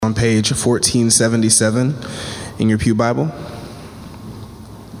on page 1477 in your pew Bible.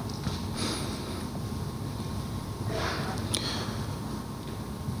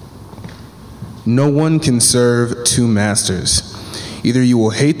 No one can serve two masters. Either you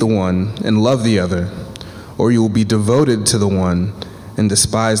will hate the one and love the other, or you will be devoted to the one and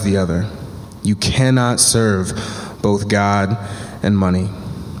despise the other. You cannot serve both God and money.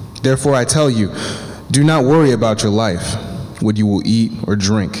 Therefore, I tell you, do not worry about your life, what you will eat or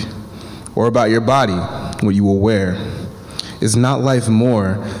drink, or about your body, what you will wear. Is not life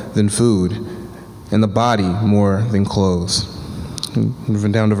more than food, and the body more than clothes?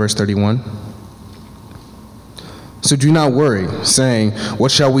 Moving down to verse 31. So do not worry, saying,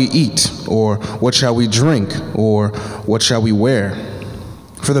 what shall we eat? Or what shall we drink? Or what shall we wear?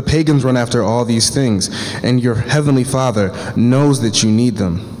 For the pagans run after all these things, and your heavenly Father knows that you need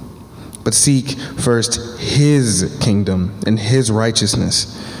them. But seek first his kingdom and his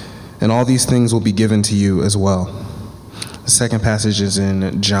righteousness, and all these things will be given to you as well. The second passage is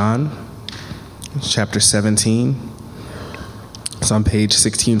in John, chapter 17. It's on page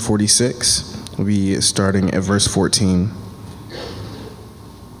 1646. We'll be starting at verse 14.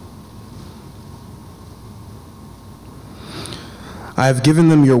 I have given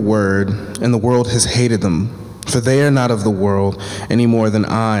them your word, and the world has hated them, for they are not of the world any more than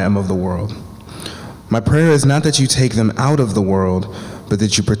I am of the world. My prayer is not that you take them out of the world, but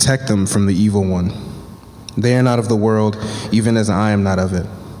that you protect them from the evil one. They are not of the world, even as I am not of it.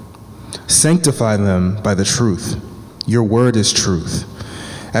 Sanctify them by the truth. Your word is truth.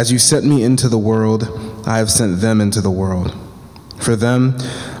 As you sent me into the world, I have sent them into the world. For them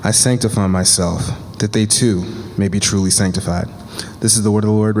I sanctify myself, that they too may be truly sanctified. This is the word of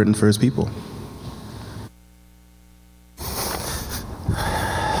the Lord written for his people.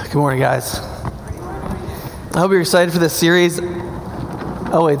 Good morning, guys. I hope you're excited for this series.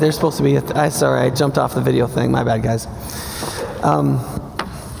 Oh, wait, there's supposed to be sorry, I jumped off the video thing. My bad, guys.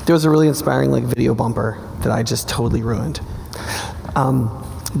 There was a really inspiring video bumper that I just totally ruined.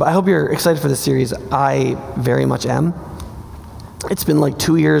 But I hope you're excited for this series. I very much am. It's been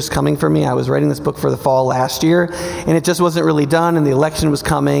 2 years coming for me. I was writing this book for the fall last year, and it just wasn't really done, and the election was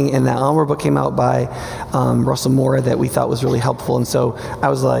coming, and that Onward book came out by Russell Moore that we thought was really helpful. And so I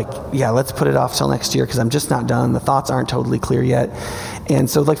was like, yeah, let's put it off till next year because I'm just not done. The thoughts aren't totally clear yet. And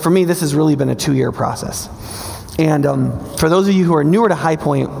so for me, this has really been a 2-year process. And for those of you who are newer to High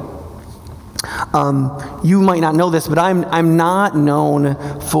Point, you might not know this, but I'm not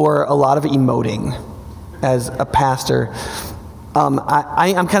known for a lot of emoting as a pastor.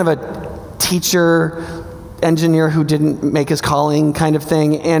 I'm kind of a teacher, engineer who didn't make his calling kind of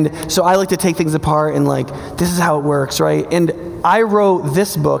thing. And so I like to take things apart and this is how it works, right? And I wrote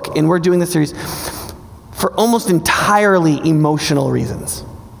this book, and we're doing this series for almost entirely emotional reasons.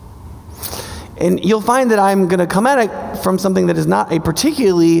 And you'll find that I'm going to come at it from something that is not a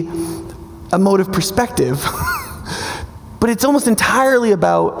particularly emotive perspective, but it's almost entirely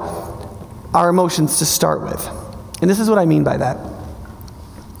about our emotions to start with. And this is what I mean by that.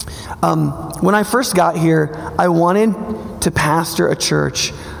 When I first got here, I wanted to pastor a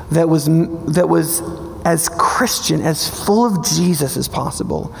church that was as Christian, as full of Jesus as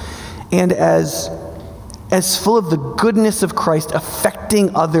possible, and as full of the goodness of Christ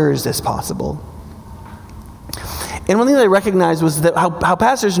affecting others as possible. And one thing that I recognized was that how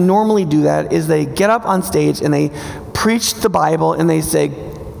pastors normally do that is they get up on stage and they preach the Bible and they say,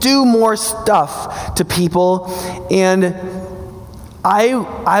 do more stuff to people. And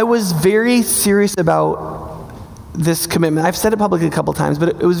I was very serious about this commitment. I've said it publicly a couple times, but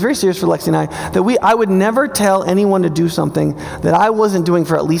it was very serious for Lexi and I, that I would never tell anyone to do something that I wasn't doing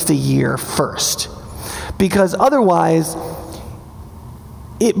for at least a year first. Because otherwise,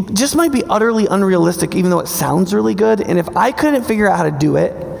 it just might be utterly unrealistic, even though it sounds really good. And if I couldn't figure out how to do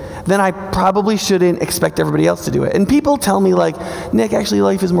it, then I probably shouldn't expect everybody else to do it. And people tell me Nick, actually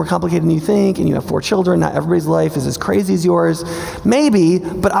life is more complicated than you think, and you have 4 children, not everybody's life is as crazy as yours. Maybe,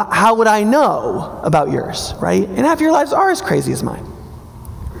 but how would I know about yours, right? And half your lives are as crazy as mine.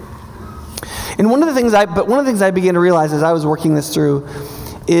 And one of the things I began to realize as I was working this through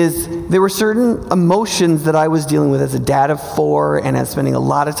is there were certain emotions that I was dealing with as a dad of 4 and as spending a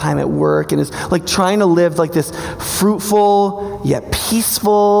lot of time at work, and it's trying to live this fruitful yet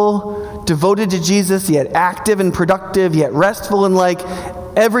peaceful, devoted to Jesus yet active and productive yet restful and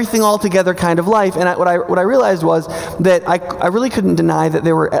everything all together kind of life. And what I realized was that I really couldn't deny that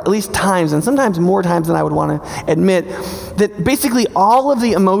there were at least times, and sometimes more times than I would want to admit, that basically all of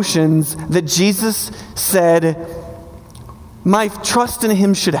the emotions that Jesus said my trust in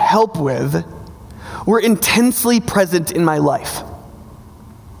him should help with were intensely present in my life.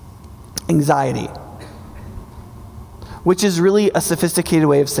 anxiety, which is really a sophisticated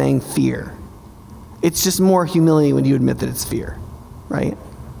way of saying fear. It's just more humility when you admit that it's fear, right?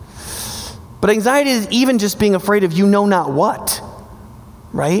 But anxiety is even just being afraid of you know not what,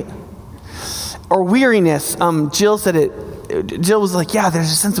 right? Or weariness. Jill said it. Jill was like, yeah,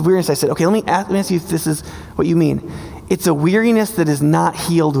 there's a sense of weariness. I said, okay, let me ask you if this is what you mean. It's a weariness that is not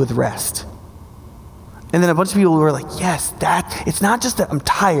healed with rest. And then a bunch of people were like, yes, it's not just that I'm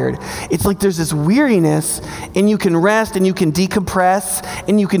tired. It's like there's this weariness, and you can rest, and you can decompress,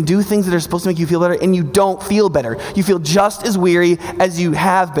 and you can do things that are supposed to make you feel better, and you don't feel better. You feel just as weary as you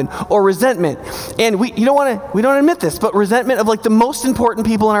have been. Or resentment. And we don't admit this, but resentment of like the most important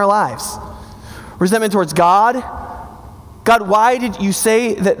people in our lives. Resentment towards God. God, why did you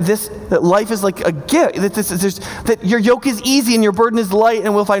say that life is like a gift, that your yoke is easy and your burden is light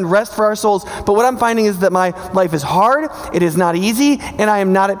and we'll find rest for our souls? But what I'm finding is that my life is hard, it is not easy, and I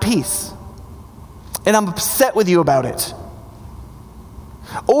am not at peace. And I'm upset with you about it.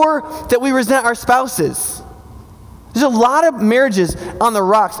 Or that we resent our spouses. There's a lot of marriages on the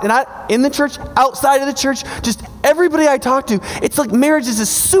rocks, and in the church, outside of the church, just everybody I talk to, it's like marriage is a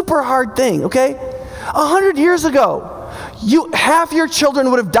super hard thing, okay? 100 years ago, half your children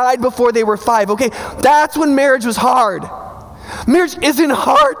would have died before they were 5, okay? That's when marriage was hard. Marriage isn't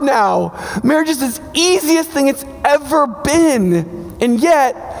hard now. Marriage is the easiest thing it's ever been. And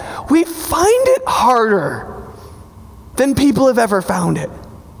yet, we find it harder than people have ever found it.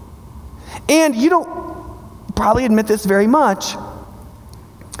 And you don't probably admit this very much.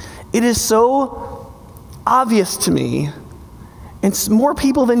 It is so obvious to me, and more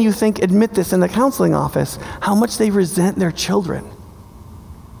people than you think admit this in the counseling office, how much they resent their children.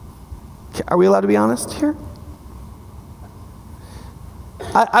 Are we allowed to be honest here?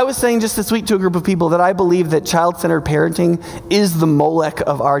 I was saying just this week to a group of people that I believe that child-centered parenting is the Molech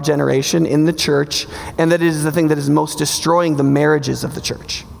of our generation in the church, and that it is the thing that is most destroying the marriages of the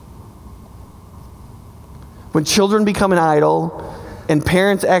church. When children become an idol, and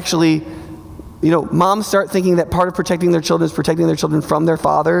parents actually, moms start thinking that part of protecting their children is protecting their children from their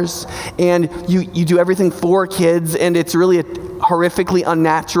fathers, and you do everything for kids, and it's really a horrifically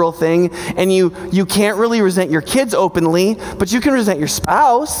unnatural thing, and you can't really resent your kids openly, but you can resent your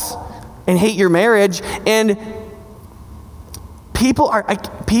spouse and hate your marriage, and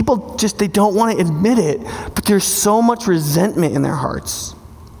people just, they don't want to admit it, but there's so much resentment in their hearts.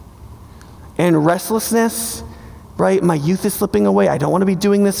 And restlessness, right? My youth is slipping away. I don't want to be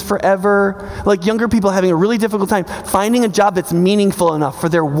doing this forever. Like younger people having a really difficult time finding a job that's meaningful enough for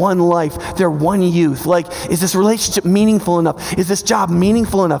their one life, their one youth. Like, is this relationship meaningful enough? Is this job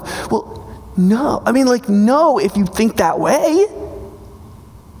meaningful enough? Well, no. No, if you think that way.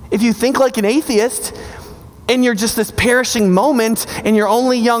 If you think like an atheist, and you're just this perishing moment, and you're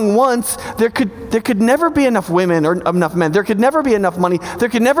only young once, there could never be enough women or enough men. There could never be enough money. There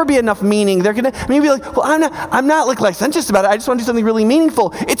could never be enough meaning. You'd be like, well, I'm not like licentious about it. I just want to do something really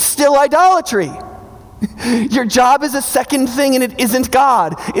meaningful. It's still idolatry. Your job is a second thing, and it isn't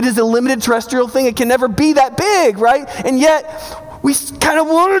God. It is a limited terrestrial thing. It can never be that big, right? And yet, we kind of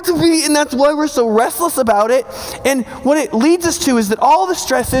want it to be, and that's why we're so restless about it. And what it leads us to is that all the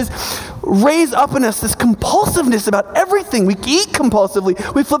stresses raise up in us this compulsiveness about everything. We eat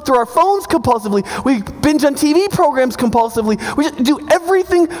compulsively. We flip through our phones compulsively. We binge on TV programs compulsively. We just do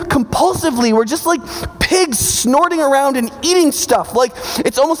everything compulsively. We're just like pigs snorting around and eating stuff. Like,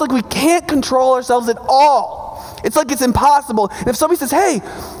 it's almost like we can't control ourselves at all. It's like it's impossible. And if somebody says, hey,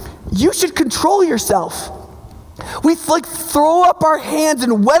 you should control yourself, we like throw up our hands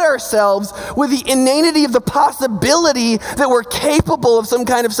and wet ourselves with the inanity of the possibility that we're capable of some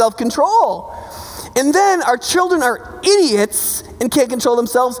kind of self-control. And then our children are idiots and can't control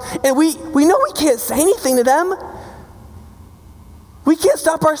themselves, and we know we can't say anything to them. We can't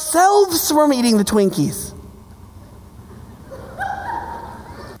stop ourselves from eating the Twinkies.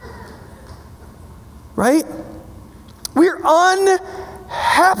 Right? We're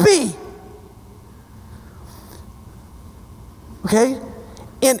unhappy. Okay?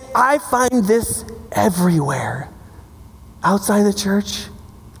 And I find this everywhere. Outside the church,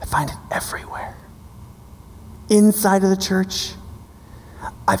 I find it everywhere. Inside of the church,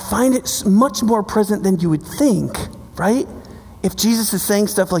 I find it much more present than you would think, right? If Jesus is saying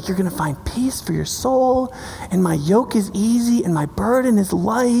stuff like, you're going to find peace for your soul, and my yoke is easy, and my burden is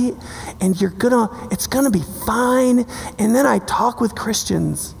light, and it's going to be fine. And then I talk with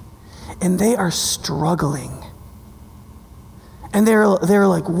Christians, and they are struggling. And they're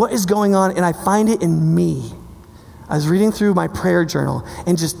like, what is going on? And I find it in me. I was reading through my prayer journal,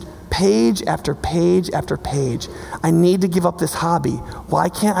 and just page after page after page. I need to give up this hobby. Why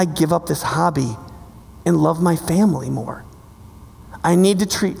can't I give up this hobby and love my family more? I need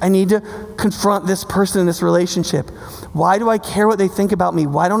to confront this person in this relationship. Why do I care what they think about me?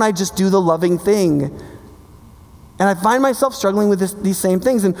 Why don't I just do the loving thing? And I find myself struggling with these same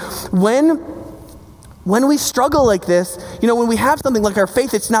things. And when we struggle like this, when we have something like our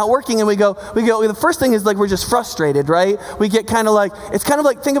faith, it's not working, and we go, the first thing is like we're just frustrated, right? We get think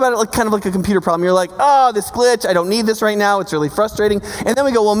about it like kind of like a computer problem. You're like, oh, this glitch, I don't need this right now, it's really frustrating. And then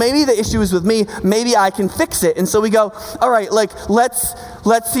we go, well, maybe the issue is with me, maybe I can fix it. And so we go, all right,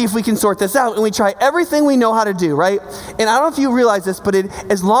 let's see if we can sort this out. And we try everything we know how to do, right? And I don't know if you realize this, but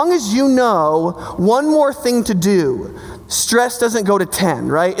as long as you know one more thing to do, stress doesn't go to 10,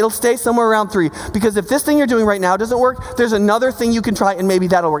 right? It'll stay somewhere around 3. Because if this thing you're doing right now doesn't work, there's another thing you can try and maybe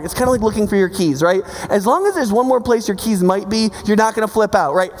that'll work. It's kind of like looking for your keys, right? As long as there's one more place your keys might be, you're not going to flip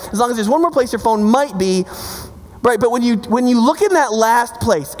out, right? As long as there's one more place your phone might be, right? But when you look in that last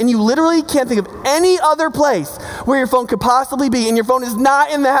place and you literally can't think of any other place where your phone could possibly be and your phone is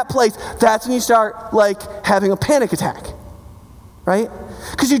not in that place, that's when you start having a panic attack, right?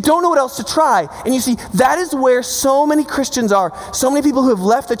 Because you don't know what else to try. And you see, that is where so many Christians are. So many people who have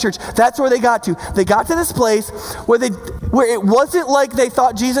left the church, that's where they got to. They got to this place where it wasn't like they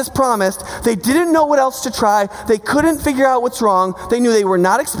thought Jesus promised. They didn't know what else to try. They couldn't figure out what's wrong. They knew they were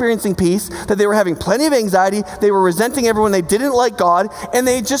not experiencing peace, that they were having plenty of anxiety. They were resenting everyone. They didn't like God. And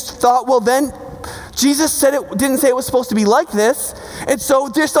they just thought, well, then Jesus didn't say it was supposed to be like this. And so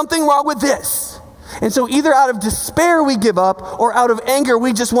there's something wrong with this. And so either out of despair we give up, or out of anger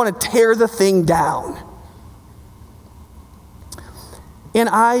we just want to tear the thing down. And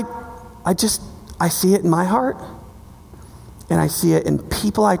I see it in my heart, and I see it in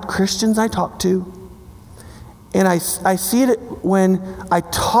Christians I talk to, and I see it when I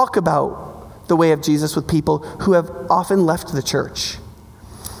talk about the way of Jesus with people who have often left the church.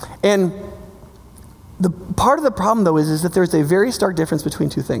 And the part of the problem, though, is that there's a very stark difference between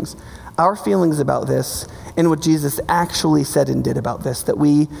two things. Our feelings about this and what Jesus actually said and did about this that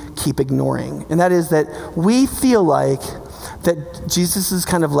we keep ignoring. And that is that we feel like that Jesus has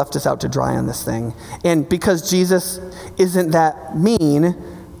kind of left us out to dry on this thing. And because Jesus isn't that mean,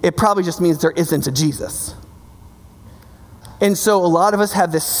 it probably just means there isn't a Jesus. And so a lot of us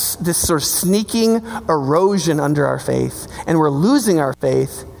have this sort of sneaking erosion under our faith, and we're losing our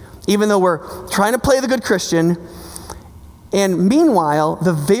faith even though we're trying to play the good Christian. And meanwhile,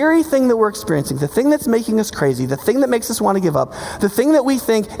 the very thing that we're experiencing, the thing that's making us crazy, the thing that makes us want to give up, the thing that we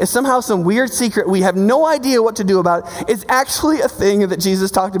think is somehow some weird secret we have no idea what to do about, is actually a thing that Jesus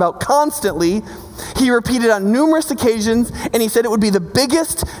talked about constantly. He repeated on numerous occasions, and he said it would be the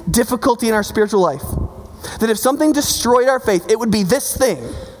biggest difficulty in our spiritual life. That if something destroyed our faith, it would be this thing.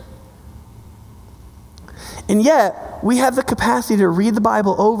 And yet, we have the capacity to read the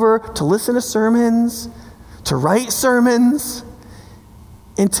Bible over, to listen to sermons, to write sermons,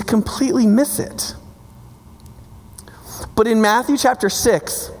 and to completely miss it. But in Matthew chapter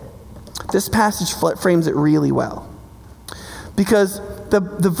 6, this passage frames it really well. Because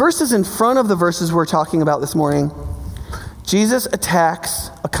the verses in front of the verses we're talking about this morning, Jesus attacks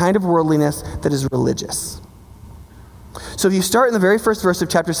a kind of worldliness that is religious. So if you start in the very first verse of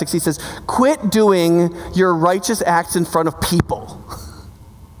chapter 6, he says, quit doing your righteous acts in front of people.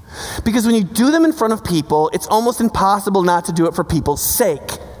 Because when you do them in front of people, it's almost impossible not to do it for people's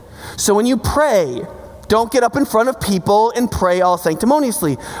sake. So when you pray, don't get up in front of people and pray all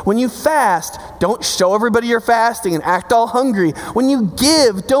sanctimoniously. When you fast, don't show everybody you're fasting and act all hungry. When you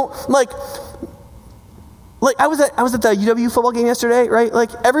give, don't I was at the UW football game yesterday, right?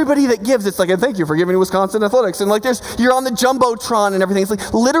 Everybody that gives, it's and thank you for giving to Wisconsin Athletics. And you're on the Jumbotron and everything.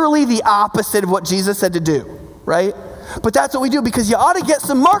 It's literally the opposite of what Jesus said to do, right? But that's what we do because you ought to get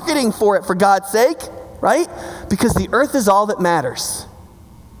some marketing for it, for God's sake, right? Because the earth is all that matters.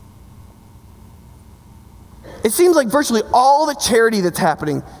 It seems like virtually all the charity that's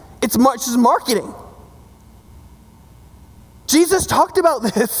happening, it's just marketing. Jesus talked about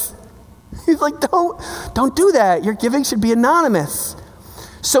this. He's like, don't do that. Your giving should be anonymous.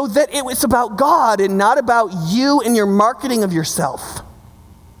 So that it's about God and not about you and your marketing of yourself.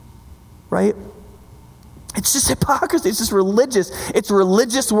 Right? It's just hypocrisy. It's just religious. It's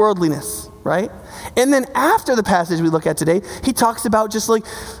religious worldliness, right? And then after the passage we look at today, he talks about just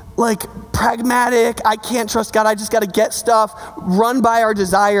pragmatic, I can't trust God, I just got to get stuff, run by our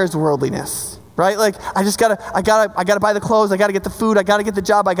desires worldliness, right? I gotta buy the clothes, I gotta get the food, I gotta get the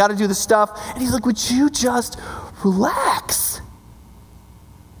job, I gotta do the stuff. And he's like, would you just relax?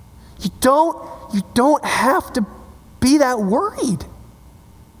 You don't have to be that worried.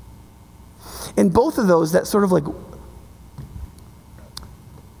 And both of those, that sort of like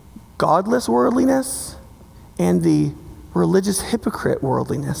godless worldliness and the religious hypocrite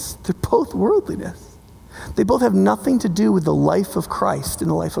worldliness, they're both worldliness. They both have nothing to do with the life of Christ and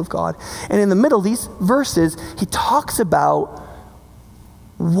the life of God. And in the middle, these verses, he talks about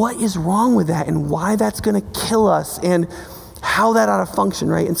what is wrong with that and why that's going to kill us and how that ought to function,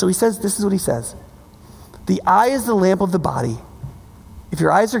 right? And so he says, this is what he says. The eye is the lamp of the body. If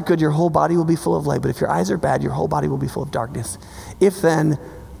your eyes are good, your whole body will be full of light. But if your eyes are bad, your whole body will be full of darkness. If then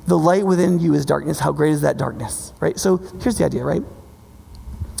the light within you is darkness, how great is that darkness, right? So here's the idea, right?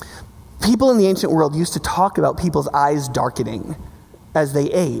 People in the ancient world used to talk about people's eyes darkening as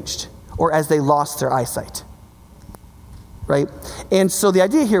they aged or as they lost their eyesight, right? And so the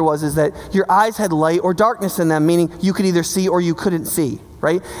idea here is that your eyes had light or darkness in them, meaning you could either see or you couldn't see,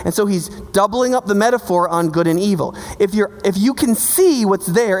 right? And so he's doubling up the metaphor on good and evil. If you can see what's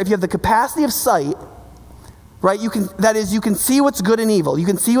there, if you have the capacity of sight, right? You can see what's good and evil. You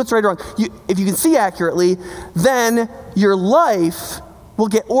can see what's right or wrong. If you can see accurately, then your life will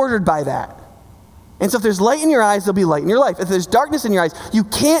get ordered by that. And so if there's light in your eyes, there'll be light in your life. If there's darkness in your eyes, you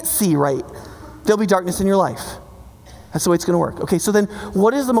can't see right, there'll be darkness in your life. That's the way it's going to work. Okay, so then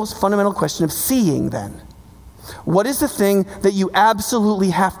what is the most fundamental question of seeing then? What is the thing that you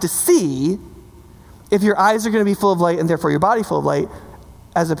absolutely have to see if your eyes are going to be full of light and therefore your body full of light,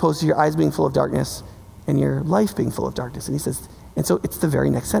 as opposed to your eyes being full of darkness and your life being full of darkness? And he says, and so it's the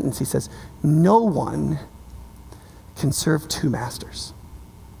very next sentence. He says, no one can serve two masters.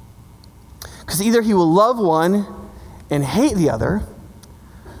 Because either he will love one and hate the other,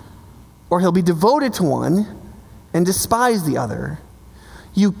 or he'll be devoted to one and despise the other.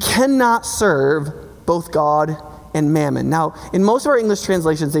 You cannot serve both God and mammon. Now, in most of our English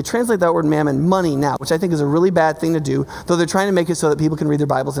translations, they translate that word mammon, money now, which I think is a really bad thing to do, though they're trying to make it so that people can read their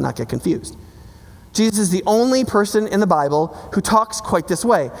Bibles and not get confused. Jesus is the only person in the Bible who talks quite this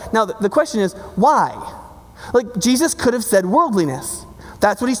way. Now, the question is, why? Like, Jesus could have said worldliness.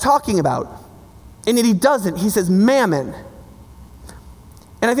 That's what he's talking about. And yet he doesn't. He says mammon.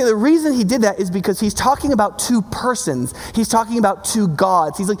 And I think the reason he did that is because he's talking about two persons. He's talking about two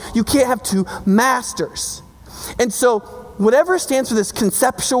gods. He's like, you can't have two masters. And so whatever stands for this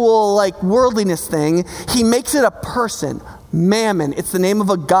conceptual, like, worldliness thing, he makes it a person. Mammon. It's the name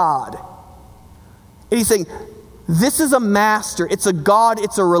of a god. And he's saying, this is a master. It's a god.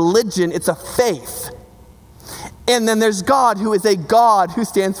 It's a religion. It's a faith. And then there's God, who is a God who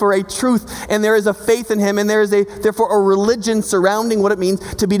stands for a truth, and there is a faith in him, and there is therefore a religion surrounding what it means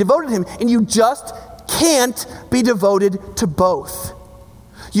to be devoted to him. And you just can't be devoted to both.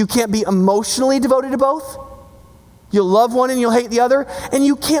 You can't be emotionally devoted to both. You'll love one and you'll hate the other, and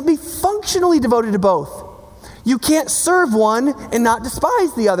you can't be functionally devoted to both. You can't serve one and not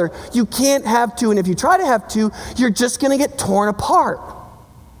despise the other. You can't have two, and if you try to have two, you're just going to get torn apart.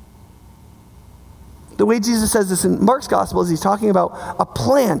 The way Jesus says this in Mark's gospel is he's talking about a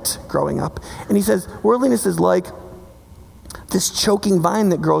plant growing up. And he says, worldliness is like this choking vine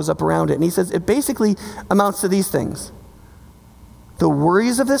that grows up around it. And he says, it basically amounts to these things: the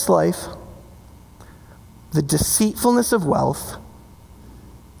worries of this life, the deceitfulness of wealth,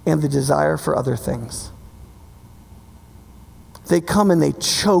 and the desire for other things. They come and they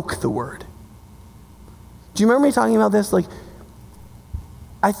choke the word. Do you remember me talking about this? Like,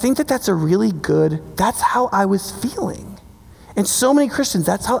 I think that's a really good, that's how I was feeling. And so many Christians,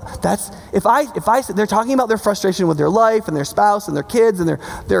 if they're talking about their frustration with their life and their spouse and their kids and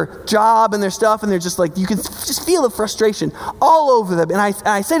their job and their stuff, and they're just like, you can just feel the frustration all over them. And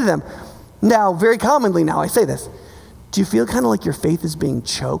I say to them, now, very commonly now, I say this: do you feel kind of like your faith is being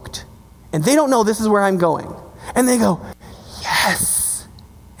choked? And they don't know this is where I'm going. And they go, yes.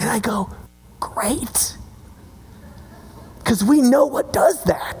 And I go, great. Because we know what does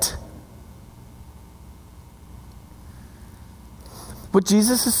that. What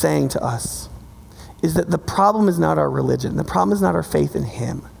Jesus is saying to us is that the problem is not our religion. The problem is not our faith in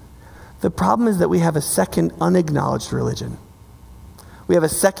him. The problem is that we have a second unacknowledged religion. We have a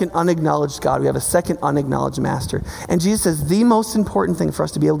second unacknowledged God. We have a second unacknowledged master. And Jesus says the most important thing for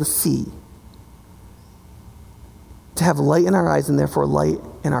us to be able to see, to have light in our eyes and therefore light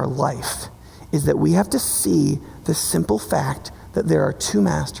in our life, is that we have to see the simple fact that there are two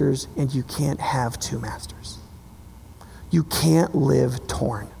masters and you can't have two masters. You can't live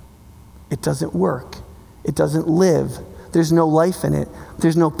torn. It doesn't work. It doesn't live. There's no life in it.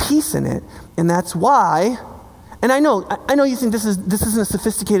 There's no peace in it. And that's why, and I know you think this isn't a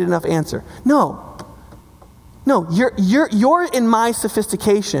sophisticated enough answer. No, your in my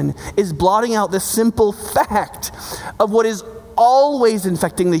sophistication is blotting out the simple fact of what is always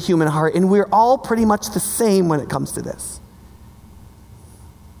infecting the human heart, and we're all pretty much the same when it comes to this.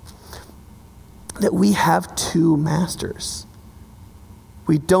 That we have two masters.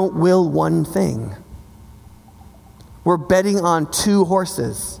 We don't will one thing. We're betting on two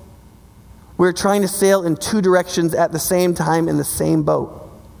horses. We're trying to sail in two directions at the same time in the same boat.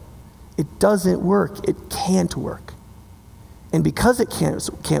 It doesn't work. It can't work. And because it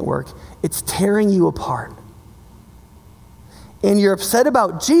can't work, it's tearing you apart. And you're upset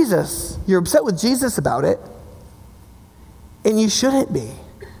about Jesus. You're upset with Jesus about it. And you shouldn't be.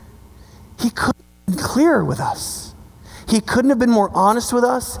 He couldn't have been clearer with us. He couldn't have been more honest with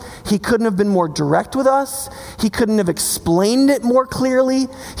us. He couldn't have been more direct with us. He couldn't have explained it more clearly.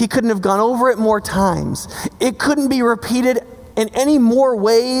 He couldn't have gone over it more times. It couldn't be repeated in any more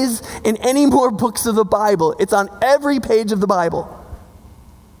ways, in any more books of the Bible. It's on every page of the Bible.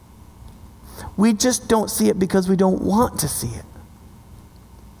 We just don't see it because we don't want to see it.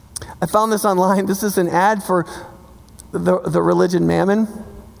 I found this online. This is an ad for the religion Mammon.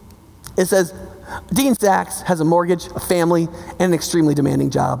 It says, Dean Sachs has a mortgage, a family, and an extremely demanding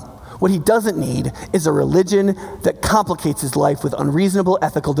job. What he doesn't need is a religion that complicates his life with unreasonable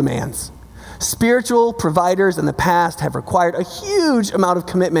ethical demands. Spiritual providers in the past have required a huge amount of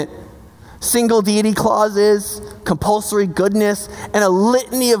commitment. Single deity clauses, compulsory goodness, and a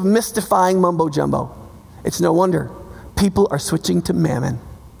litany of mystifying mumbo-jumbo. It's no wonder people are switching to Mammon.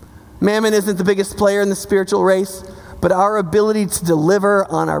 Mammon isn't the biggest player in the spiritual race, but our ability to deliver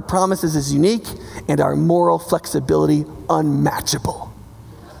on our promises is unique, and our moral flexibility unmatchable.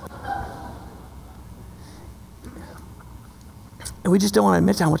 And we just don't want to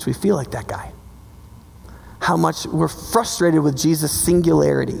admit how much we feel like that guy. How much we're frustrated with Jesus'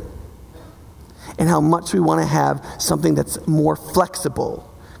 singularity. And how much we want to have something that's more flexible,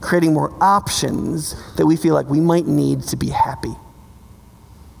 creating more options that we feel like we might need to be happy.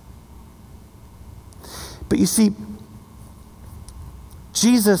 But you see,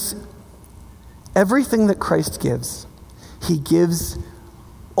 Jesus, everything that Christ gives, he gives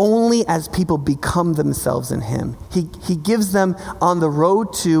only as people become themselves in him. He gives them on the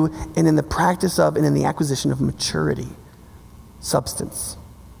road to and in the practice of and in the acquisition of maturity, substance.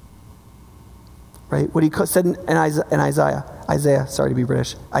 Right? What he said in Isaiah, sorry to be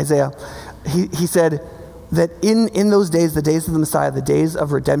British, Isaiah, he said that in those days, the days of the Messiah, the days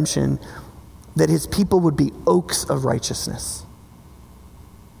of redemption, that his people would be oaks of righteousness.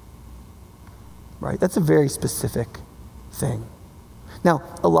 Right? That's a very specific thing. Now,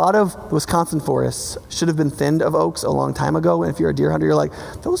 a lot of Wisconsin forests should have been thinned of oaks a long time ago. And if you're a deer hunter, you're like,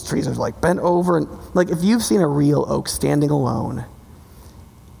 those trees are like bent over. And like if you've seen a real oak standing alone,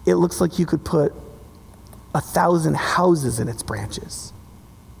 it looks like you could put 1,000 houses in its branches.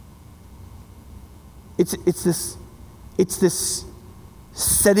 It's this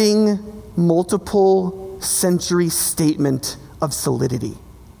setting multiple century statement of solidity.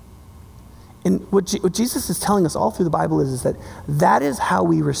 And what Jesus is telling us all through the Bible is that is how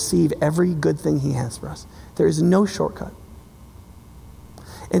we receive every good thing he has for us. There is no shortcut.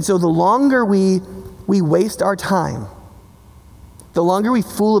 And so the longer we waste our time, the longer we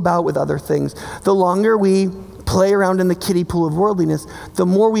fool about with other things, the longer we play around in the kiddie pool of worldliness, the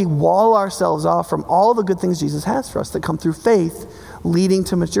more we wall ourselves off from all the good things Jesus has for us that come through faith, leading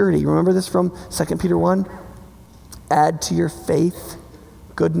to maturity. Remember this from 2 Peter 1? Add to your faith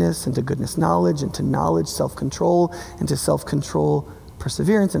goodness, and to goodness knowledge, and to knowledge self-control, and to self-control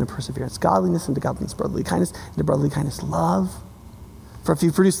perseverance, and to perseverance godliness, and to godliness brotherly kindness, and to brotherly kindness love. For if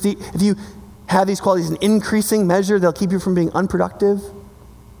you have these qualities in increasing measure, they'll keep you from being unproductive.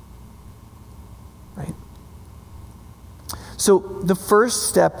 Right? So the first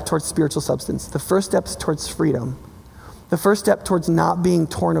step towards spiritual substance, the first step towards freedom, the first step towards not being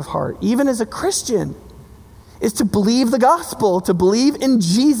torn of heart, even as a Christian, is to believe the gospel, to believe in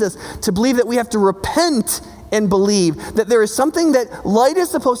Jesus, to believe that we have to repent and believe that there is something that light is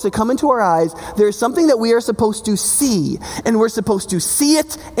supposed to come into our eyes. There is something that we are supposed to see, and we're supposed to see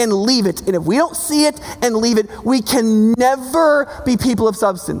it and leave it. And if we don't see it and leave it, we can never be people of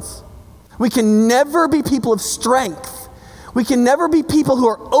substance. We can never be people of strength. We can never be people who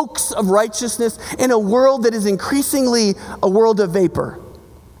are oaks of righteousness in a world that is increasingly a world of vapor,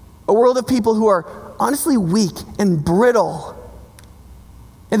 a world of people who are honestly weak and brittle,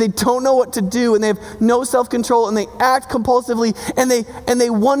 and they don't know what to do, and they have no self-control, and they act compulsively, and they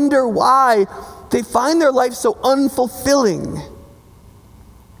wonder why they find their life so unfulfilling.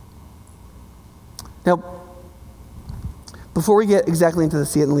 Now, before we get exactly into the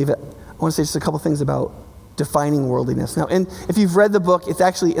see it and leave it, I want to say just a couple things about defining worldliness. Now, and if you've read the book, it's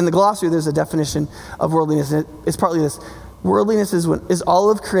actually in the glossary, there's a definition of worldliness, and it's partly this: Worldliness is all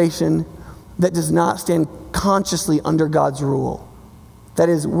of creation that does not stand consciously under God's rule. That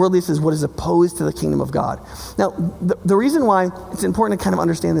is, worldliness is what is opposed to the kingdom of God. Now, the reason why it's important to kind of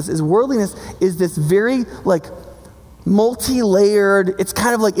understand this is worldliness is this very multi-layered, it's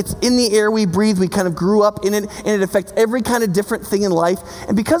kind of like it's in the air we breathe, we kind of grew up in it, and it affects every kind of different thing in life.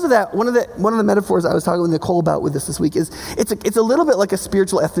 And because of that, one of the metaphors I was talking with Nicole about with this week is it's a little bit like a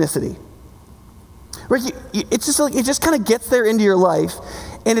spiritual ethnicity. Where it's just like, it just kind of gets there into your life,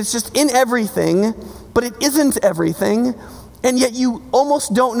 and it's just in everything, but it isn't everything, and yet you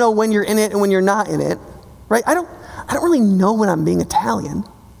almost don't know when you're in it and when you're not in it, right? I don't really know when I'm being Italian,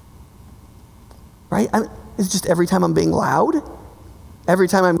 right? It's just every time I'm being loud, every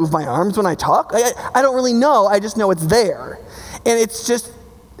time I move my arms when I talk. I don't really know. I just know it's there, and it's just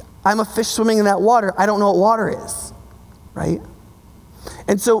I'm a fish swimming in that water. I don't know what water is, right?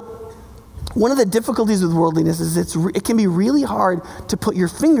 And so one of the difficulties with worldliness is it can be really hard to put your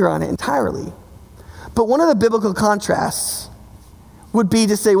finger on it entirely. But one of the biblical contrasts would be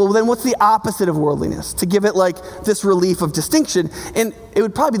to say, well, then what's the opposite of worldliness? To give it like this relief of distinction. And it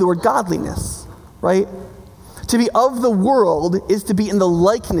would probably be the word godliness, right? To be of the world is to be in the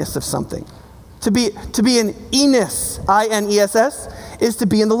likeness of something. To be an Enes, I-N-E-S-S, is to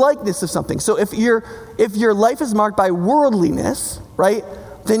be in the likeness of something. So if your life is marked by worldliness, right,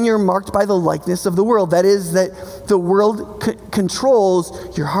 then you're marked by the likeness of the world. That is, that the world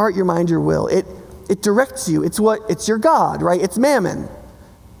controls your heart, your mind, your will. It directs you. It's your God, right? It's mammon.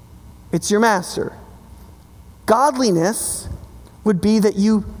 It's your master. Godliness would be that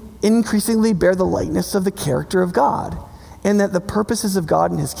you increasingly bear the likeness of the character of God, and that the purposes of God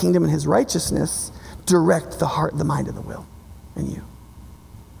and his kingdom and his righteousness direct the heart, the mind, and the will in you.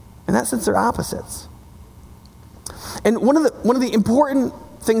 In that sense, they're opposites. And one of the important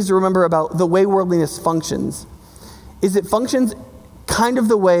things to remember about the way worldliness functions is it functions kind of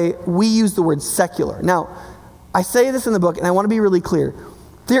the way we use the word secular. Now, I say this in the book, and I want to be really clear.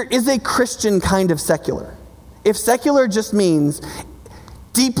 There is a Christian kind of secular. If secular just means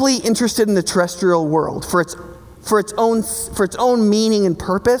deeply interested in the terrestrial world for its own meaning and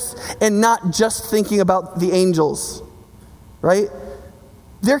purpose, and not just thinking about the angels, right?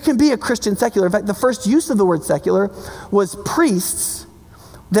 There can be a Christian secular. In fact, the first use of the word secular was priests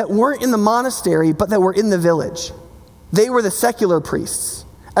that weren't in the monastery, but that were in the village. They were the secular priests,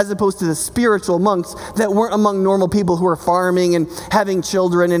 as opposed to the spiritual monks that weren't among normal people who were farming and having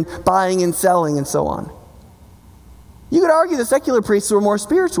children and buying and selling and so on. You could argue the secular priests were more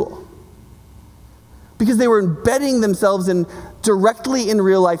spiritual because they were embedding themselves directly in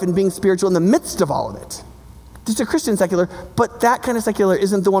real life and being spiritual in the midst of all of it. Just a Christian secular, but that kind of secular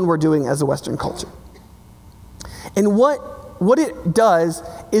isn't the one we're doing as a Western culture. And what it does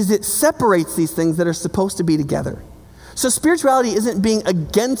is it separates these things that are supposed to be together. So spirituality isn't being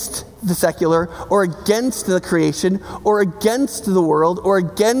against the secular or against the creation or against the world or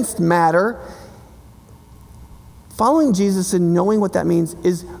against matter. Following Jesus and knowing what that means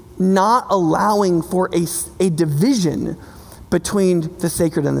is not allowing for a division between the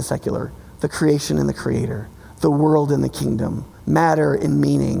sacred and the secular, the creation and the creator, the world and the kingdom, matter and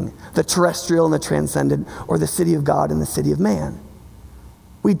meaning, the terrestrial and the transcendent, or the city of God and the city of man.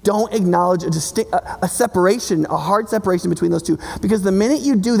 We don't acknowledge a separation, a hard separation between those two. Because the minute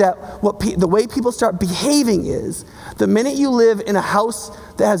you do that, the way people start behaving is, the minute you live in a house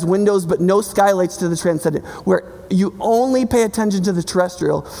that has windows but no skylights to the transcendent, where you only pay attention to the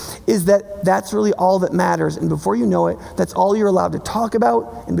terrestrial, is that's really all that matters. And before you know it, that's all you're allowed to talk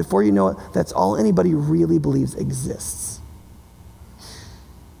about. And before you know it, that's all anybody really believes exists.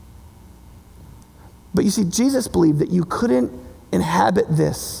 But you see, Jesus believed that you couldn't inhabit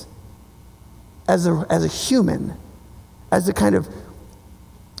this as a human, as a kind of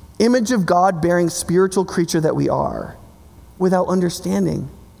image of God bearing spiritual creature that we are, without understanding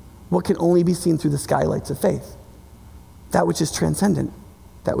what can only be seen through the skylights of faith. That which is transcendent,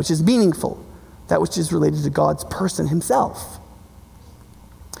 that which is meaningful, that which is related to God's person himself.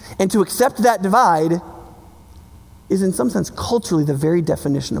 And to accept that divide is in some sense culturally the very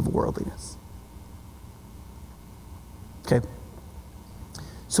definition of worldliness. Okay?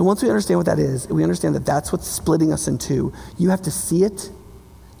 So once we understand what that is, we understand that that's what's splitting us in two. You have to see it.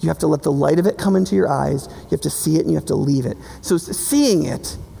 You have to let the light of it come into your eyes. You have to see it and you have to leave it. So seeing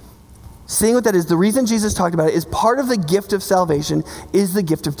what that is, the reason Jesus talked about it is part of the gift of salvation is the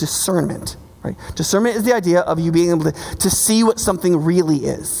gift of discernment. Right? Discernment is the idea of you being able to see what something really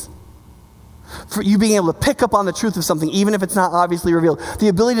is. For you being able to pick up on the truth of something, even if it's not obviously revealed. The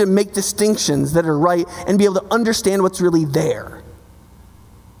ability to make distinctions that are right and be able to understand what's really there.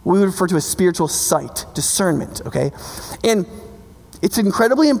 what we would refer to as spiritual sight, discernment, okay? And it's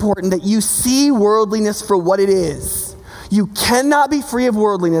incredibly important that you see worldliness for what it is. You cannot be free of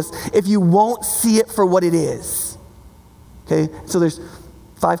worldliness if you won't see it for what it is. Okay? So there's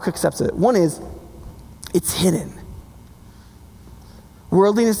 5 quick steps of it. One is, it's hidden.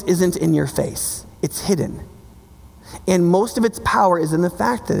 Worldliness isn't in your face. It's hidden. And most of its power is in the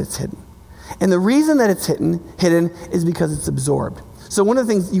fact that it's hidden. And the reason that it's hidden is because it's absorbed. So one of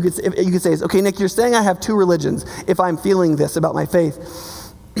the things you could say is, okay, Nick, you're saying I have 2 religions if I'm feeling this about my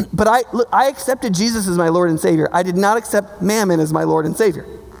faith. But I accepted Jesus as my Lord and Savior. I did not accept Mammon as my Lord and Savior.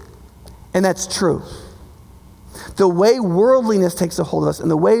 And that's true. The way worldliness takes a hold of us and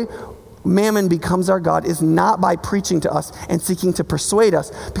the way Mammon becomes our God is not by preaching to us and seeking to persuade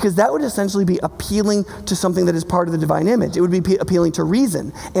us, because that would essentially be appealing to something that is part of the divine image. It would be appealing to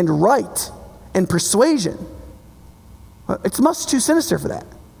reason and right and persuasion. It's much too sinister for that.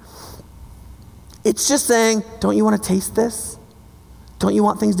 It's just saying, don't you want to taste this? Don't you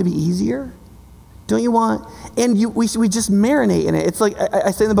want things to be easier? Don't you want, and we just marinate in it. It's like,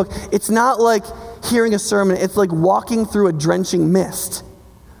 I say in the book, it's not like hearing a sermon, it's like walking through a drenching mist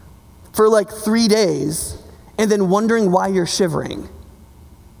for like 3 days and then wondering why you're shivering,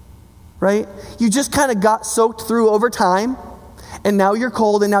 right? You just kind of got soaked through over time, and now you're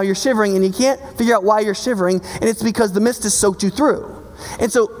cold and now you're shivering, and you can't figure out why you're shivering, and it's because the mist has soaked you through.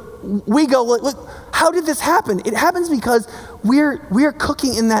 And so we go, look, how did this happen? It happens because we're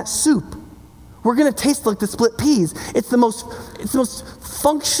cooking in that soup. We're going to taste like the split peas. It's the most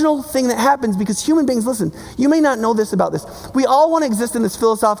functional thing that happens because human beings, listen, you may not know this about this. We all want to exist in this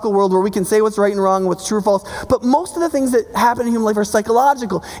philosophical world where we can say what's right and wrong, what's true or false, but most of the things that happen in human life are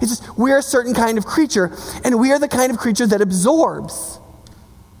psychological. It's just we're a certain kind of creature, and we are the kind of creature that absorbs.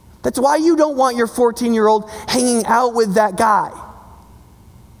 That's why you don't want your 14-year-old hanging out with that guy,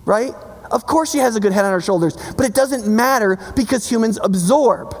 right? Of course she has a good head on her shoulders, but it doesn't matter because humans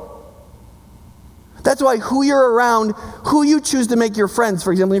absorb. That's why who you're around, who you choose to make your friends,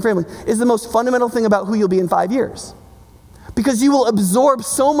 for example, in your family, is the most fundamental thing about who you'll be in 5 years. Because you will absorb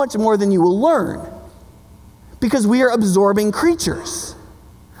so much more than you will learn. Because we are absorbing creatures.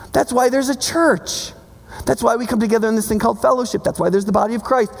 That's why there's a church. That's why we come together in this thing called fellowship. That's why there's the body of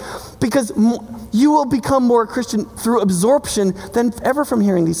Christ. Because you will become more Christian through absorption than ever from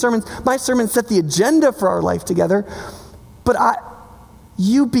hearing these sermons. My sermons set the agenda for our life together, but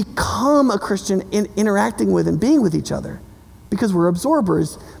you become a Christian in interacting with and being with each other because we're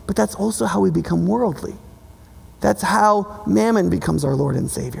absorbers, but that's also how we become worldly. That's how Mammon becomes our Lord and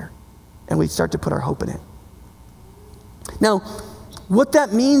Savior, and we start to put our hope in it. Now, what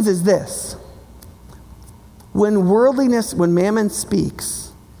that means is this. When Mammon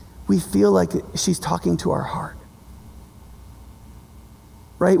speaks, we feel like she's talking to our heart.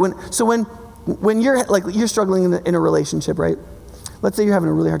 Right? When you're struggling in a relationship, right? Let's say you're having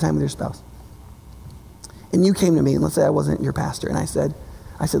a really hard time with your spouse. And you came to me, and let's say I wasn't your pastor, and I said,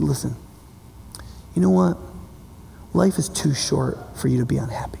 listen, you know what? Life is too short for you to be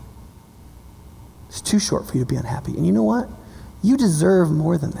unhappy. It's too short for you to be unhappy. And you know what? You deserve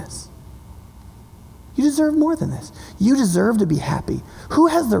more than this. You deserve more than this. You deserve to be happy. Who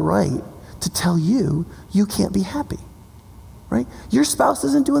has the right to tell you you can't be happy? Right? Your spouse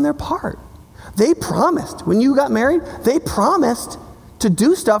isn't doing their part. They promised, when you got married, they promised to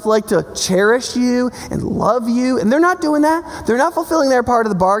do stuff like to cherish you and love you, and they're not doing that. They're not fulfilling their part of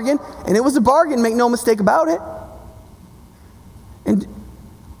the bargain, and it was a bargain, make no mistake about it. And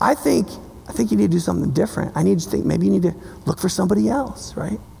I think you need to do something different. I need you to think maybe you need to look for somebody else,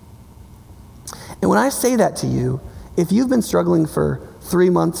 right? And when I say that to you, if you've been struggling for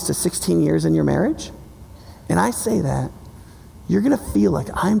 3 months to 16 years in your marriage, and I say that, you're going to feel like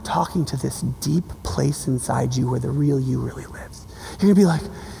I'm talking to this deep place inside you where the real you really lives. You're going to be like,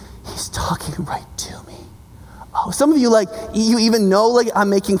 he's talking right to me. Oh, some of you, you even know, I'm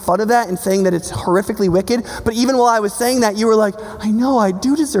making fun of that and saying that it's horrifically wicked. But even while I was saying that, you were like, I know, I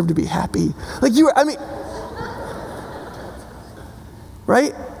do deserve to be happy.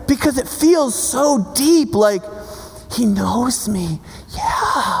 Right? Because it feels so deep, like he knows me.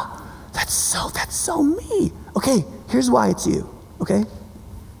 Yeah, that's so me. Okay, here's why it's you, okay?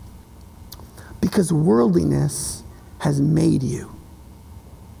 Because worldliness has made you.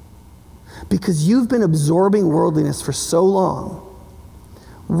 Because you've been absorbing worldliness for so long,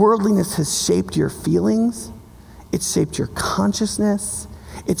 worldliness has shaped your feelings, it's shaped your consciousness,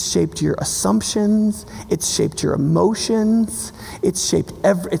 it's shaped your assumptions, it's shaped your emotions, it's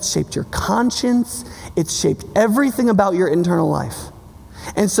shaped your conscience, it's shaped everything about your internal life.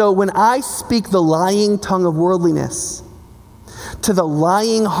 And so when I speak the lying tongue of worldliness to the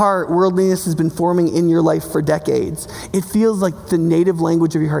lying heart worldliness has been forming in your life for decades. It feels like the native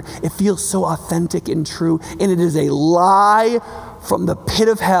language of your heart. It feels so authentic and true, and it is a lie from the pit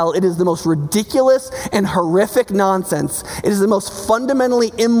of hell. It is the most ridiculous and horrific nonsense. It is the most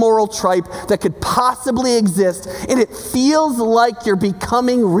fundamentally immoral tripe that could possibly exist, and it feels like you're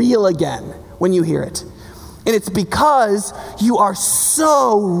becoming real again when you hear it. And it's because you are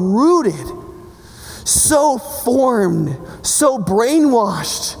so rooted, so formed, so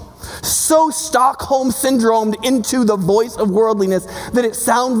brainwashed, so Stockholm syndromed into the voice of worldliness that it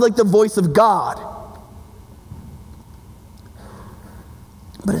sounds like the voice of God.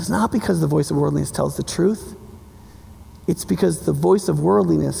 But it's not because the voice of worldliness tells the truth. It's because the voice of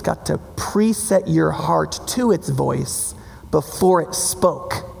worldliness got to preset your heart to its voice before it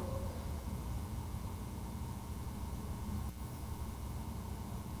spoke.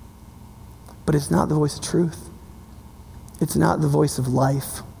 But it's not the voice of truth. It's not the voice of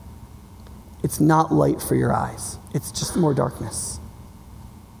life. It's not light for your eyes. It's just more darkness.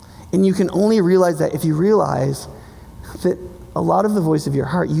 And you can only realize that if you realize that a lot of the voice of your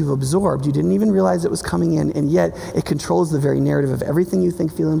heart you've absorbed. You didn't even realize it was coming in, and yet it controls the very narrative of everything you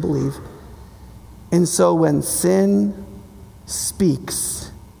think, feel, and believe. And so when sin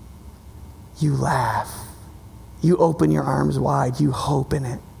speaks, you laugh. You open your arms wide. You hope in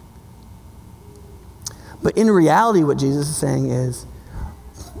it. But in reality, what Jesus is saying is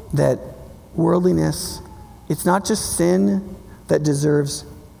that worldliness, it's not just sin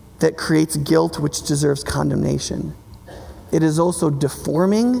that creates guilt, which deserves condemnation. It is also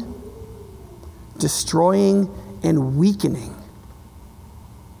deforming, destroying, and weakening.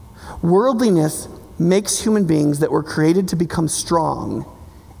 Worldliness makes human beings that were created to become strong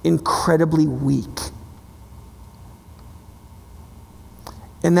incredibly weak.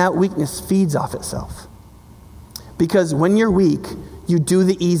 And that weakness feeds off itself. Because when you're weak, you do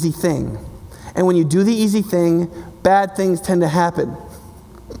the easy thing. And when you do the easy thing, bad things tend to happen.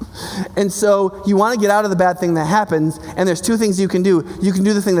 And so you want to get out of the bad thing that happens, and there's two things you can do. You can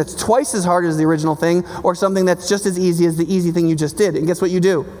do the thing that's twice as hard as the original thing, or something that's just as easy as the easy thing you just did. And guess what you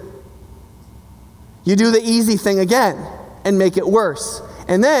do? You do the easy thing again and make it worse.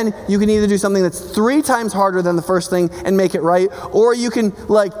 And then you can either do something that's 3 times harder than the first thing and make it right, or you can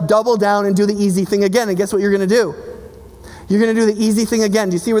double down and do the easy thing again. And guess what you're going to do? You're going to do the easy thing again.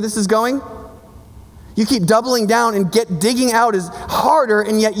 Do you see where this is going? You keep doubling down and digging out is harder,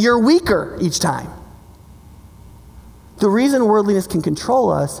 and yet you're weaker each time. The reason worldliness can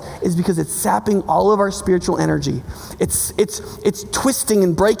control us is because it's sapping all of our spiritual energy. It's twisting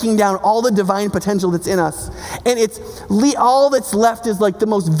and breaking down all the divine potential that's in us. And all that's left is like the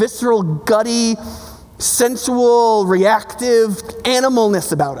most visceral, gutty, sensual, reactive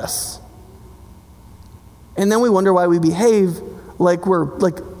animalness about us. And then we wonder why we behave like we're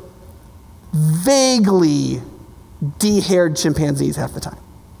vaguely de-haired chimpanzees half the time.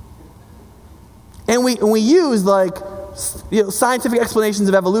 And we use scientific explanations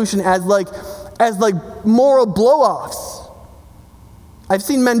of evolution as moral blow-offs. I've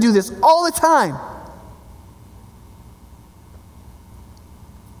seen men do this all the time.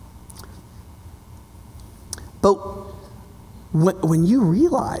 But when you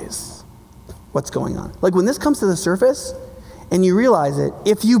realize what's going on, when this comes to the surface and you realize it,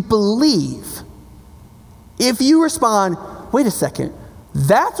 if you believe, if you respond, wait a second,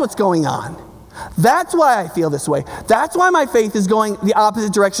 that's what's going on. That's why I feel this way. That's why my faith is going the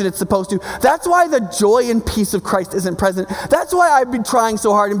opposite direction it's supposed to. That's why the joy and peace of Christ isn't present. That's why I've been trying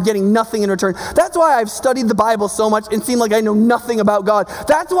so hard and getting nothing in return. That's why I've studied the Bible so much and seem like I know nothing about God.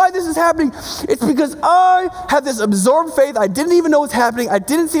 That's why this is happening. It's because I have this absorbed faith. I didn't even know what's happening. I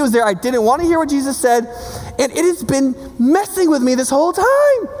didn't see it was there. I didn't want to hear what Jesus said. And it has been messing with me this whole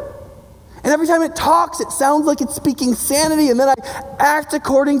time. And every time it talks, it sounds like it's speaking sanity, and then I act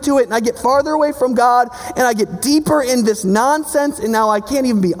according to it, and I get farther away from God, and I get deeper in this nonsense, and now I can't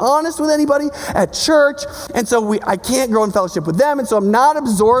even be honest with anybody at church, and so I can't grow in fellowship with them, and so I'm not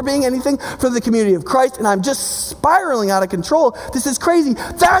absorbing anything from the community of Christ, and I'm just spiraling out of control. This is crazy.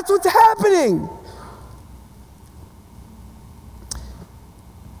 That's what's happening.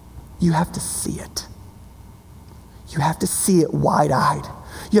 You have to see it. You have to see it wide-eyed.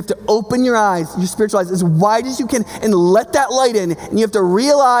 You have to open your eyes, your spiritual eyes, as wide as you can and let that light in. And you have to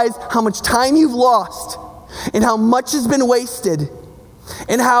realize how much time you've lost and how much has been wasted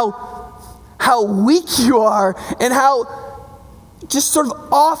and how weak you are and how just sort of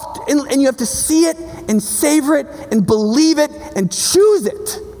off. And you have to see it and savor it and believe it and choose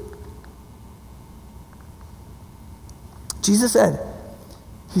it. Jesus said,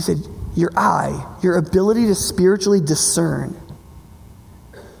 he said, your ability to spiritually discern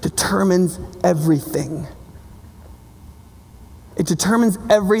determines everything. It determines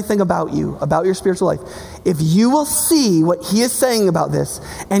everything about you, about your spiritual life. If you will see what he is saying about this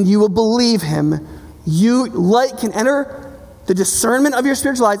and you will believe him, light can enter the discernment of your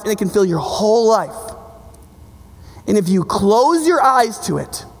spiritual life and it can fill your whole life. And if you close your eyes to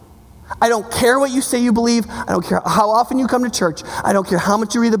it, I don't care what you say you believe. I don't care how often you come to church. I don't care how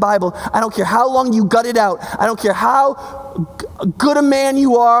much you read the Bible. I don't care how long you gut it out. I don't care how good a man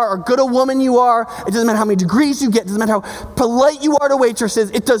you are or good a woman you are. It doesn't matter how many degrees you get. It doesn't matter how polite you are to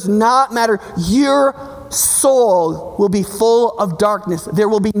waitresses. It does not matter. Your soul will be full of darkness. There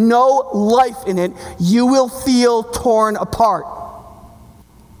will be no life in it. You will feel torn apart.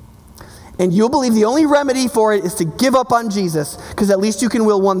 And you'll believe the only remedy for it is to give up on Jesus, because at least you can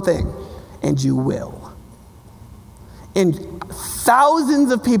will one thing, and you will. And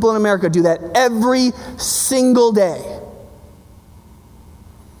thousands of people in America do that every single day.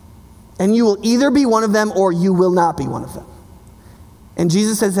 And you will either be one of them or you will not be one of them. And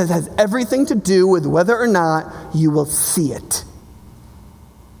Jesus says it has everything to do with whether or not you will see it.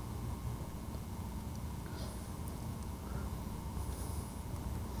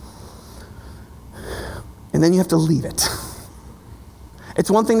 And then you have to leave it. It's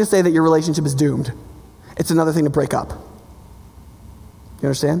one thing to say that your relationship is doomed. It's another thing to break up. You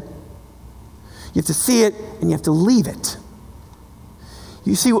understand? You have to see it and you have to leave it.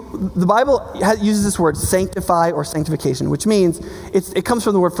 You see, the Bible uses this word sanctify or sanctification, which means it comes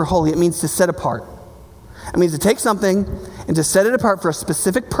from the word for holy. It means to set apart. It means to take something and to set it apart for a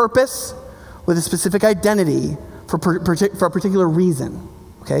specific purpose with a specific identity for a particular reason.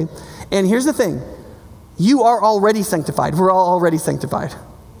 Okay? And here's the thing. You are already sanctified. We're all already sanctified.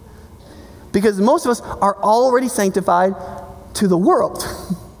 Because most of us are already sanctified to the world.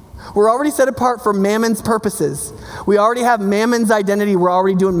 We're already set apart for Mammon's purposes. We already have Mammon's identity. We're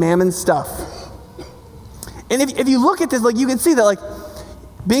already doing Mammon's stuff. And if you look at this, you can see that,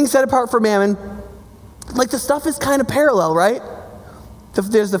 being set apart for Mammon, the stuff is kind of parallel, right?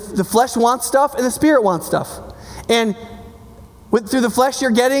 There's the flesh wants stuff and the spirit wants stuff. And through the flesh you're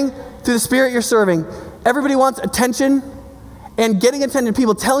getting, through the spirit you're serving. Everybody wants attention, and getting attention,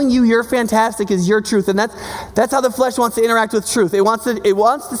 people telling you you're fantastic is your truth, and that's how the flesh wants to interact with truth. It wants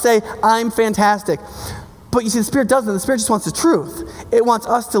to say, I'm fantastic. But you see, the Spirit doesn't. The Spirit just wants the truth. It wants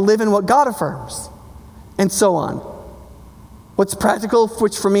us to live in what God affirms, and so on. What's practical,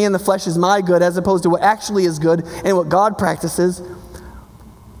 which for me in the flesh is my good, as opposed to what actually is good and what God practices.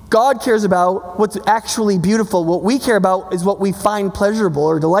 God cares about what's actually beautiful. What we care about is what we find pleasurable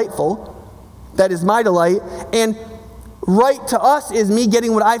or delightful. That is my delight. And right to us is me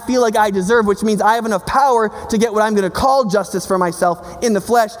getting what I feel like I deserve, which means I have enough power to get what I'm going to call justice for myself in the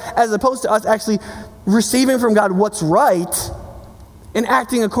flesh, as opposed to us actually receiving from God what's right and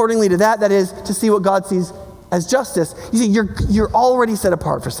acting accordingly to that. That is to see what God sees as justice. You see, you're already set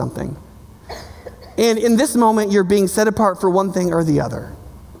apart for something. And in this moment, you're being set apart for one thing or the other,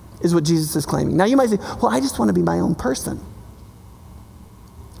 is what Jesus is claiming. Now you might say, well, I just want to be my own person.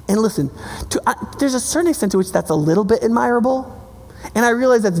 And listen, there's a certain extent to which that's a little bit admirable. And I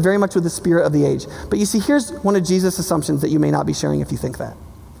realize that's very much with the spirit of the age. But you see, here's one of Jesus' assumptions that you may not be sharing if you think that.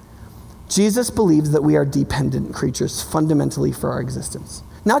 Jesus believes that we are dependent creatures fundamentally for our existence.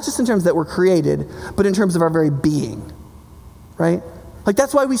 Not just in terms that we're created, but in terms of our very being. Right?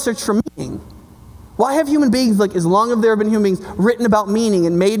 That's why we search for meaning. Why have human beings, as long as there have been human beings, written about meaning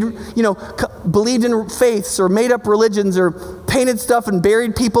and made, believed in faiths or made up religions or painted stuff and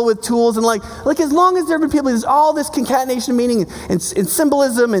buried people with tools and as long as there have been people, there's all this concatenation of meaning and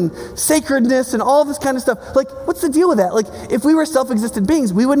symbolism and sacredness and all this kind of stuff. What's the deal with that? If we were self-existent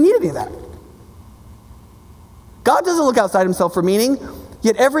beings, we wouldn't need any of that. God doesn't look outside himself for meaning,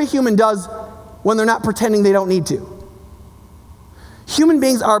 yet every human does when they're not pretending they don't need to. Human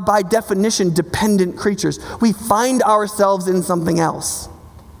beings are, by definition, dependent creatures. We find ourselves in something else.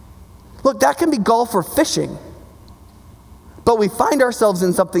 Look, that can be golf or fishing, but we find ourselves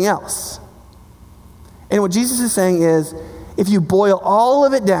in something else. And what Jesus is saying is, if you boil all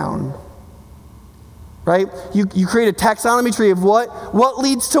of it down, right, you create a taxonomy tree of what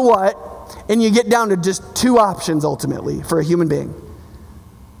leads to what, and you get down to just two options ultimately for a human being.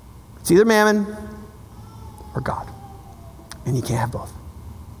 It's either Mammon or God. And you can't have both.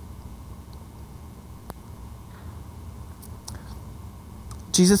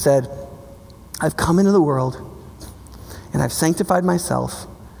 Jesus said, I've come into the world and I've sanctified myself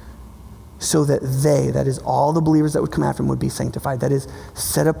so that they, that is all the believers that would come after him, would be sanctified. That is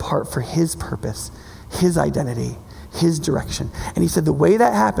set apart for his purpose, his identity, his direction. And he said the way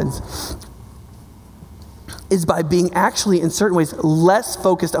that happens is by being actually, in certain ways, less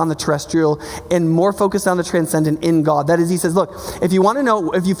focused on the terrestrial and more focused on the transcendent in God. That is, he says, look, if you want to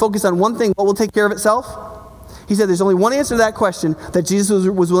know, if you focus on one thing, what will take care of itself? He said there's only one answer to that question that Jesus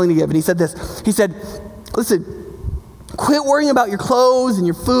was willing to give. And he said this. He said, listen, quit worrying about your clothes and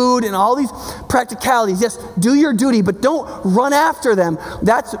your food and all these practicalities. Yes, do your duty, but don't run after them.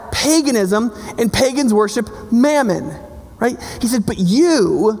 That's paganism, and pagans worship mammon, right? He said, but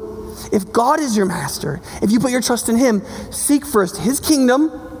you, if God is your master, if you put your trust in him, seek first his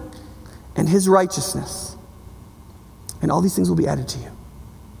kingdom and his righteousness. And all these things will be added to you.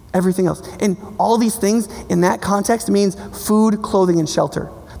 Everything else. And all these things in that context means food, clothing, and shelter.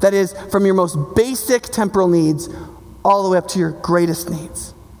 That is, from your most basic temporal needs all the way up to your greatest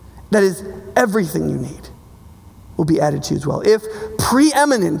needs. That is, everything you need will be added to you as well. If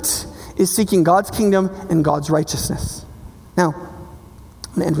preeminent is seeking God's kingdom and God's righteousness. Now,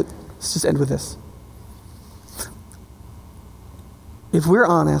 let's just end with this. If we're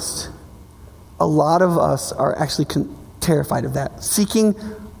honest, a lot of us are actually terrified of that. Seeking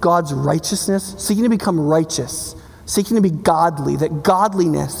God's righteousness, seeking to become righteous, seeking to be godly, that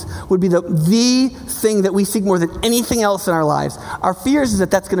godliness would be the thing that we seek more than anything else in our lives. Our fears is that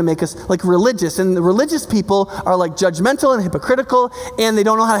that's going to make us like religious, and the religious people are like judgmental and hypocritical, and they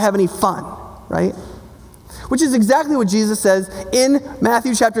don't know how to have any fun, right? Which is exactly what Jesus says in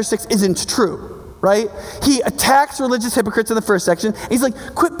Matthew chapter 6 isn't true, right? He attacks religious hypocrites in the first section. And he's like,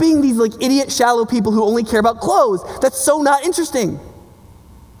 quit being these like idiot, shallow people who only care about clothes. That's so not interesting.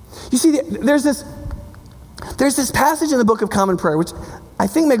 You see, there's this passage in the Book of Common Prayer, which I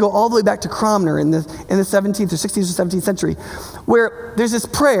think may go all the way back to Cromner in the 17th or 16th or 17th century, where there's this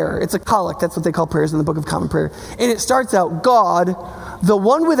prayer. It's a collect. That's what they call prayers in the Book of Common Prayer. And it starts out, God, the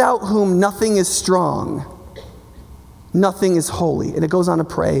one without whom nothing is strong, nothing is holy. And it goes on to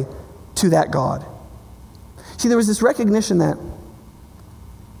pray to that God. See, there was this recognition that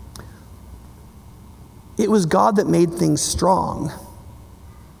it was God that made things strong.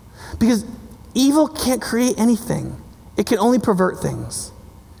 Because evil can't create anything. It can only pervert things.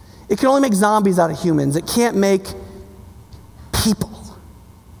 It can only make zombies out of humans. It can't make people.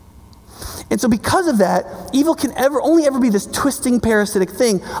 And so because of that, evil can only ever be this twisting, parasitic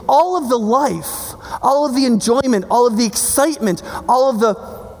thing. All of the life, all of the enjoyment, all of the excitement, all of the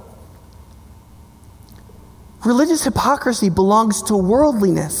religious hypocrisy belongs to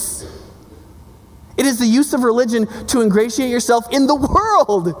worldliness. It is the use of religion to ingratiate yourself in the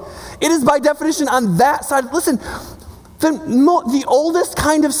world. It is by definition on that side. Listen, the oldest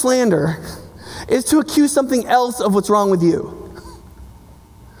kind of slander is to accuse something else of what's wrong with you.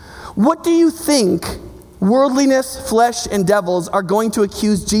 What do you think worldliness, flesh, and devils are going to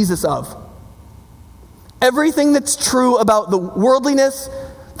accuse Jesus of? Everything that's true about the worldliness,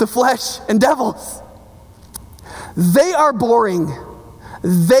 the flesh, and devils. They are boring.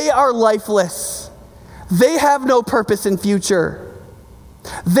 They are lifeless. They have no purpose in future.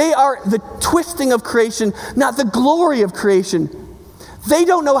 They are the twisting of creation, not the glory of creation. They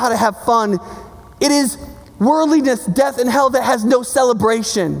don't know how to have fun. It is worldliness, death, and hell that has no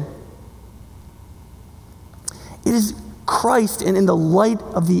celebration. It is Christ, and in the light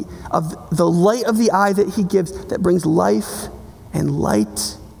of the light of the eye that he gives, that brings life and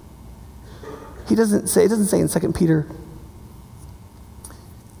light. It doesn't say in 2 Peter,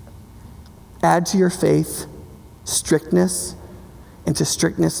 add to your faith strictness, and to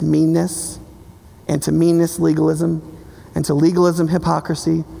strictness meanness, and to meanness legalism, and to legalism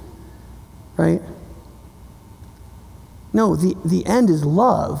hypocrisy, right? No, the end is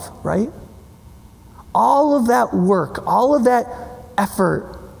love, right? All of that work, all of that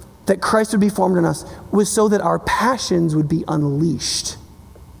effort that Christ would be formed in us was so that our passions would be unleashed.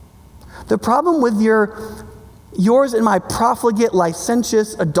 The problem with yours and my profligate,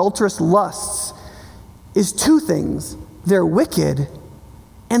 licentious, adulterous lusts is two things. They're wicked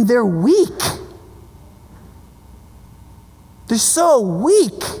and they're weak. They're so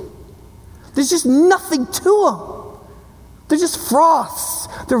weak. There's just nothing to them. They're just froths.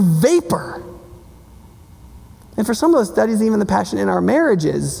 They're vapor. And for some of us, that is even the passion in our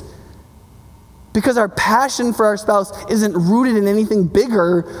marriages. Because our passion for our spouse isn't rooted in anything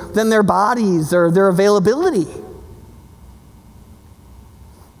bigger than their bodies or their availability.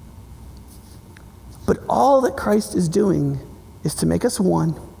 But all that Christ is doing is to make us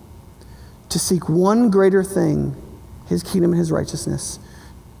one, to seek one greater thing, his kingdom and his righteousness,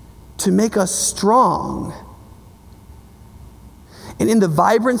 to make us strong. And in the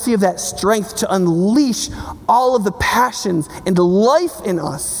vibrancy of that strength, to unleash all of the passions and the life in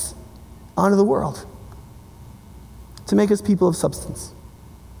us onto the world, to make us people of substance.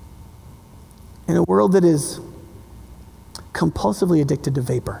 in a world that is compulsively addicted to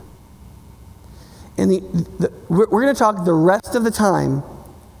vapor. And we're going to talk the rest of the time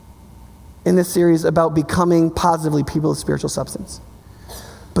in this series about becoming positively people of spiritual substance.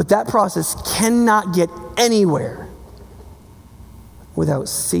 But that process cannot get anywhere without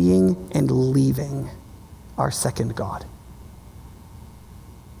seeing and leaving our second God.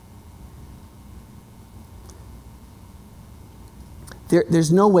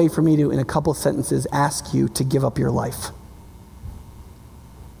 There's no way for me to, in a couple sentences, ask you to give up your life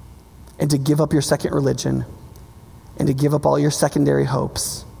and to give up your second religion and to give up all your secondary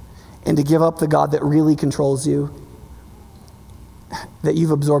hopes and to give up the God that really controls you, that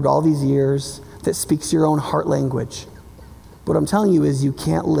you've absorbed all these years, that speaks your own heart language. What I'm telling you is you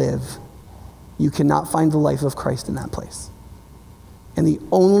can't live. You cannot find the life of Christ in that place. And the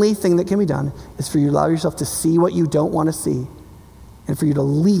only thing that can be done is for you to allow yourself to see what you don't want to see and for you to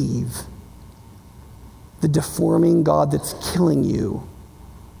leave the deforming God that's killing you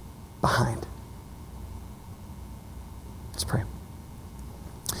behind. Let's pray.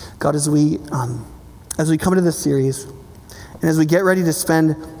 God, as we come into this series, and as we get ready to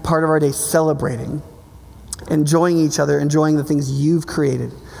spend part of our day celebrating, enjoying each other, enjoying the things you've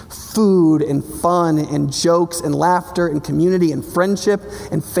created, food and fun and jokes and laughter and community and friendship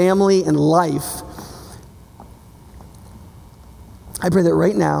and family and life, I pray that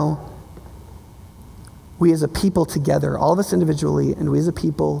right now, we as a people together, all of us individually, and we as a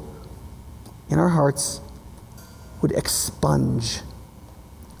people in our hearts, would expunge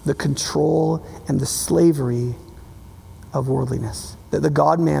the control and the slavery of worldliness. That the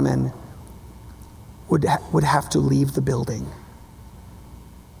God Mammon would have to leave the building.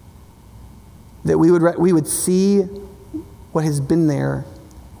 That we would see what has been there,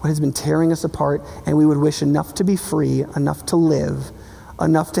 what has been tearing us apart, and we would wish enough to be free, enough to live,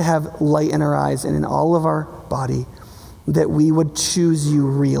 enough to have light in our eyes and in all of our body, that we would choose you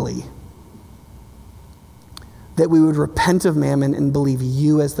really. That we would repent of mammon and believe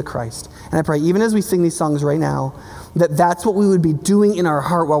you as the Christ. And I pray, even as we sing these songs right now, that that's what we would be doing in our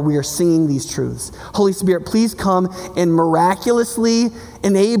heart while we are singing these truths. Holy Spirit, please come and miraculously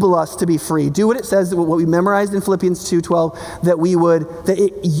enable us to be free. Do what it says, what we memorized in Philippians 2:12, that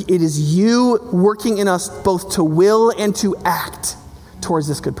it is you working in us both to will and to act towards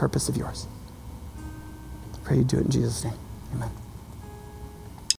this good purpose of yours. I pray you do it in Jesus' name. Amen.